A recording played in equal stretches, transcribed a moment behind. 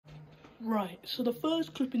Right, so the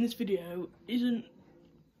first clip in this video isn't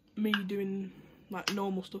me doing like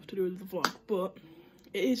normal stuff to do with the vlog, but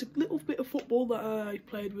it is a little bit of football that I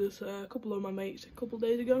played with a couple of my mates a couple of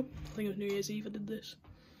days ago. I think it was New Year's Eve I did this.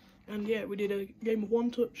 And yeah, we did a game of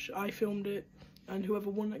one touch, I filmed it, and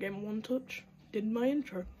whoever won that game of one touch did my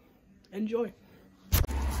intro. Enjoy.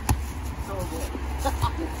 So good.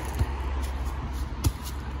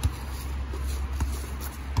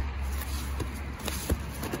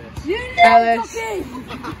 Alice.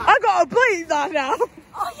 I gotta bleep that now.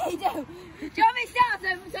 Oh yeah, you do. Do you want me to start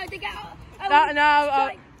them so they get out? That now.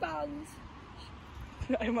 Strike bands.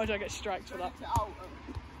 I imagine I get striked for that.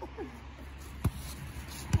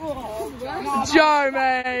 Oh, Joe,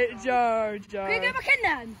 mate. Joe. can you get back in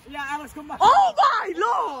then? Yeah, Alice, come back. Oh my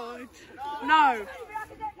lord! No.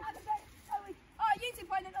 Oh, you two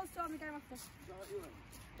play, then I'll start the game after.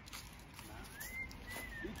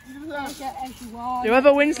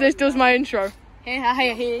 Whoever wins this does my intro.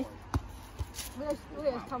 Here.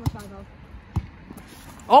 Thomas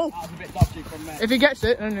Oh, That was a bit dodgy from me. if he gets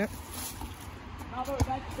it, then it. No, but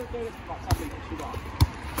they should do this for about 7 minutes. You got.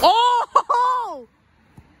 Oh!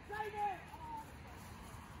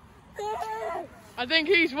 I think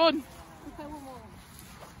he's won. Okay, one more.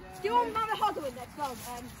 Do you want Mama Hodder in next round?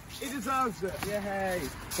 He deserves it. Yay.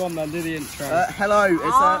 Go on then, do the intro. Hello, it's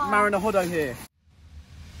Mariner Hoddo here.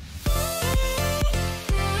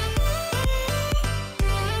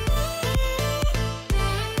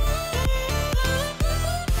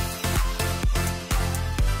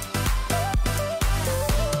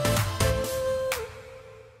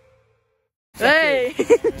 Hey!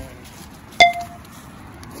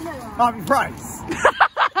 Marvin Price.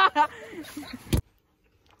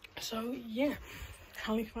 So yeah,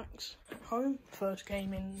 Halifax at home. First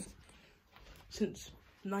game in since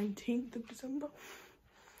 19th of December.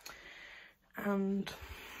 And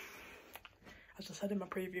as I said in my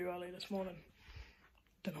preview earlier this morning,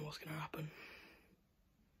 don't know what's gonna happen.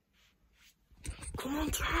 Come on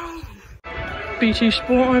down! BT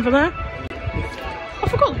Sport over there. I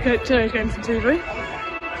forgot to get today's game's on TV.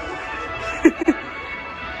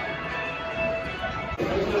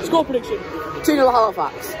 Score prediction. 2-0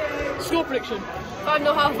 Halifax. Score prediction.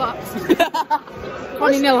 5-0 Halifax.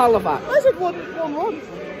 20-0 Halifax. I said 1-1.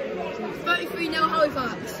 33-0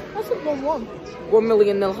 Halifax. I said 1-1.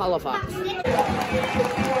 1,000,000 Halifax.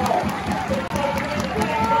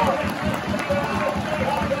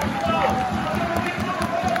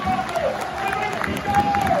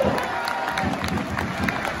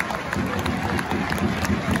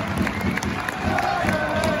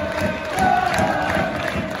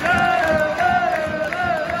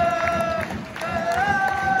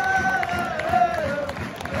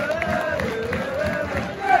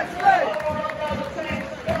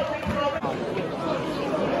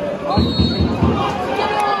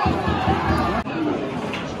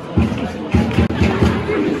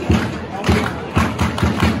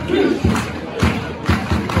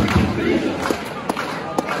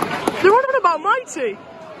 They're on about Mighty.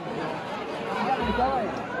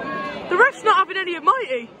 The ref's not having any of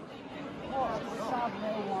Mighty.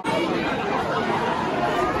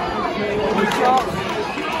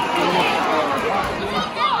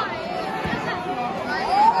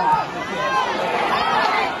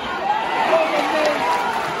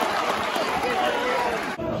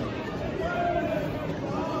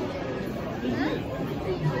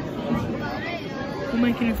 We're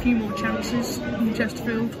making a few more chances in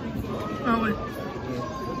Chesterfield, aren't we?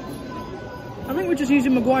 I think we're just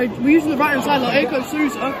using Maguire. We're using the right hand side like Eiko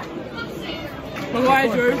Sousa. Maguire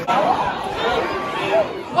drew.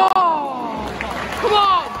 Oh! Come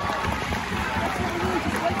on!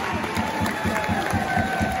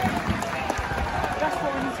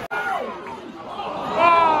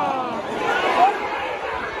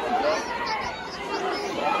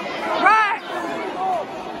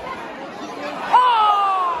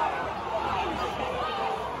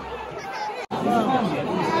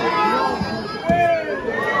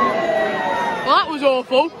 Well, that was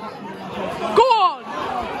awful. Go on!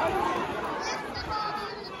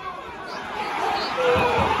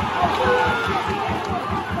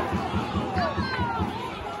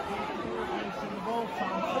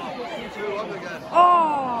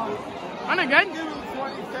 Oh! And again.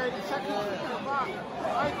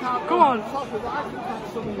 Go on.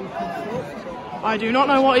 I do not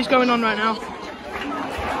know what is going on right now.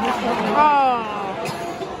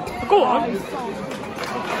 Oh! Go on.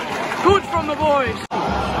 Good from the boys.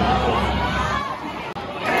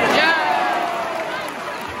 Yeah.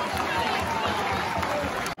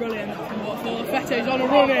 Brilliant from Watford. Fete's on a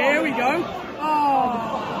run here. Here we go.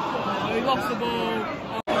 Oh, he lost the ball.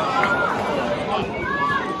 Oh.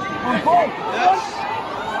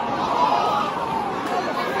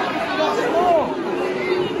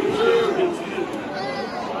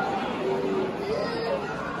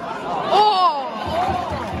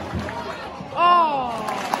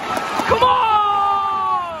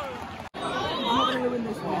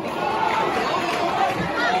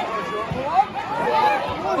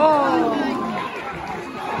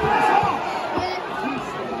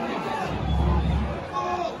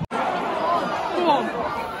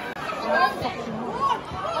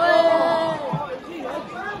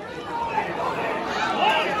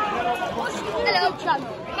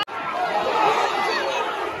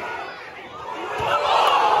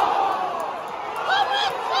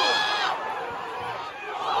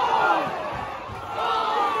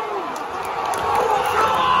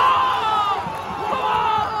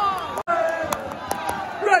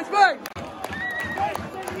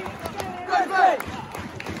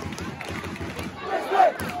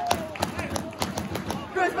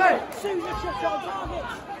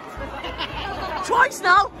 Twice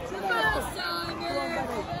now.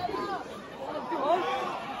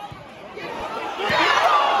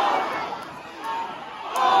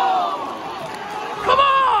 Come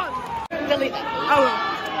on! Delete that. Oh.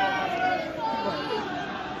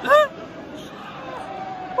 Huh?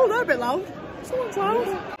 Oh, they're a bit loud. Someone's loud.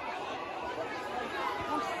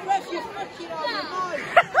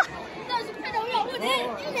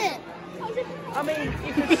 I mean,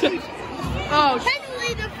 you can see. Oh,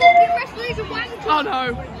 Technically, the fucking wrestlers are wanking. oh no.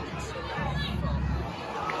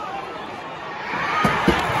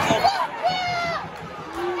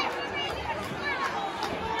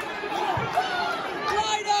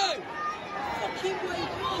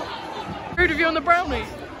 Rude of you on the brownie.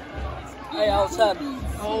 8 out of 10.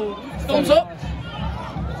 Oh, thumbs up.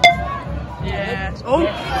 Yes. Oh,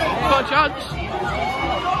 got a chance.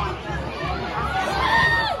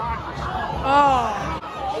 Oh.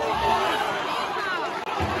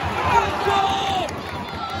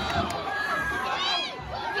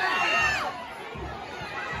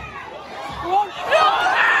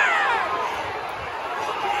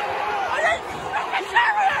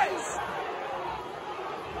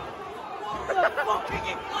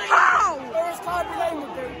 How?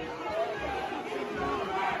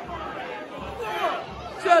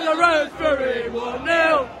 Tell the referee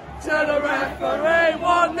 1-0. Tell the referee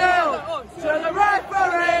 1-0. Tell the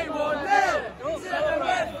referee 1-0. Tell the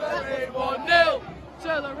referee 1-0.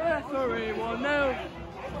 Tell the referee 1-0.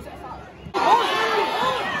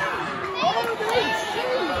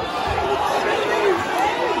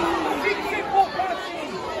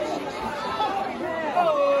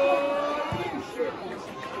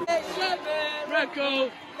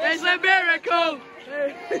 It's a miracle!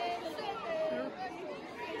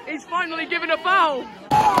 He's finally given a foul!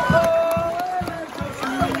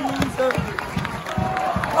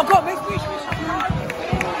 I've got me.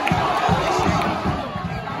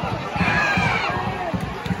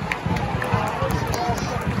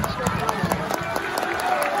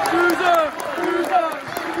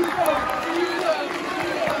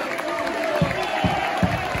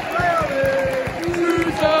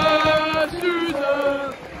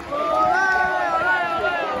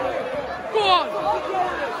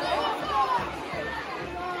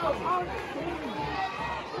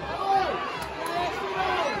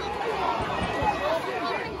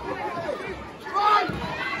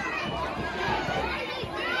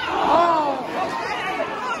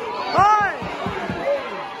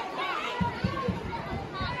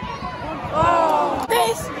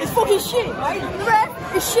 It's fucking shit, right? The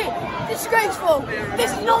ref is shit. Disgraceful.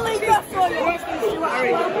 This is not league ref for you.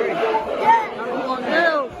 Yeah.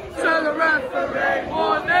 1-0 to the referee.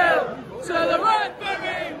 1-0 to the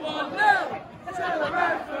referee. 1-0 to the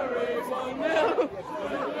referee. 1-0.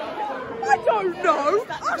 I don't know.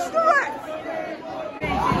 Ask the ref.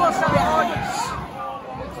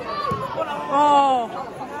 Oh.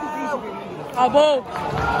 A ball.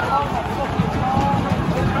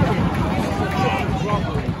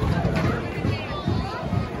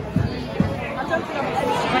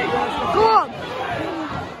 Go on!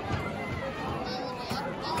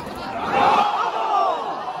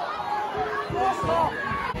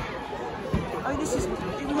 I mean, this is. We've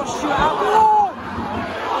got to shoot out. Oh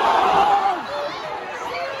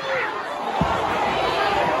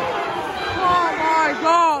my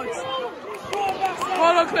God!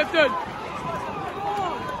 Well done, Clifton.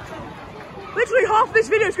 Literally half this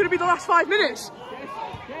video is going to be the last 5 minutes.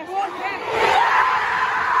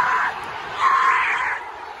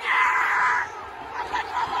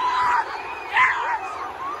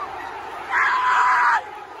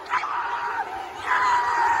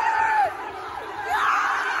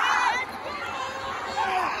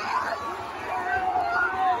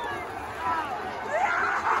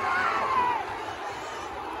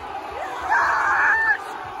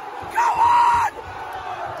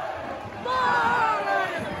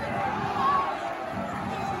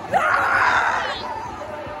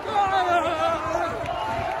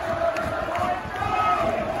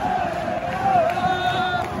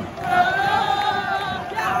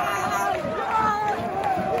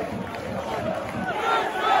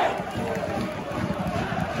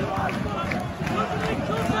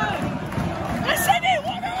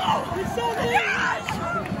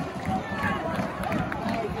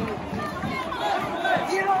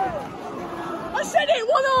 I said it,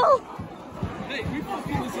 1-0! Hey, we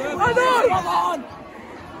fucking deserve it. I know! Come on!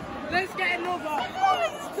 Let's get another!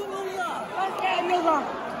 Let's get another!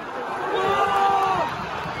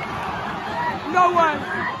 No way!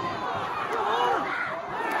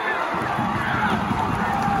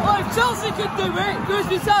 Oi, Chelsea could do it.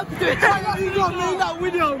 Grimsby South could do it. You got me in that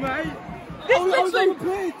video, mate.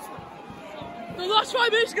 The last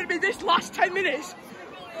 5 minutes is going to be this last 10 minutes.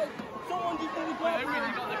 Someone just did a great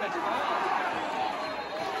man.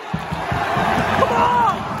 Come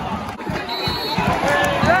on!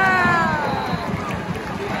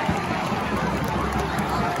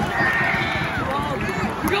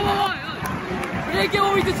 We got one right. We didn't get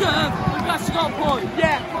what we deserve. We've actually got a point.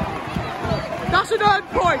 Yeah. That's an earned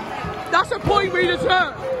point. That's a point we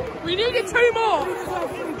deserve. We needed 2 more.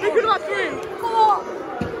 We could have had 3. Come on.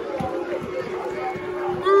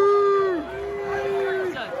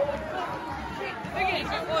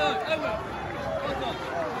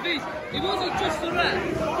 It wasn't just the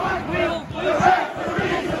rest.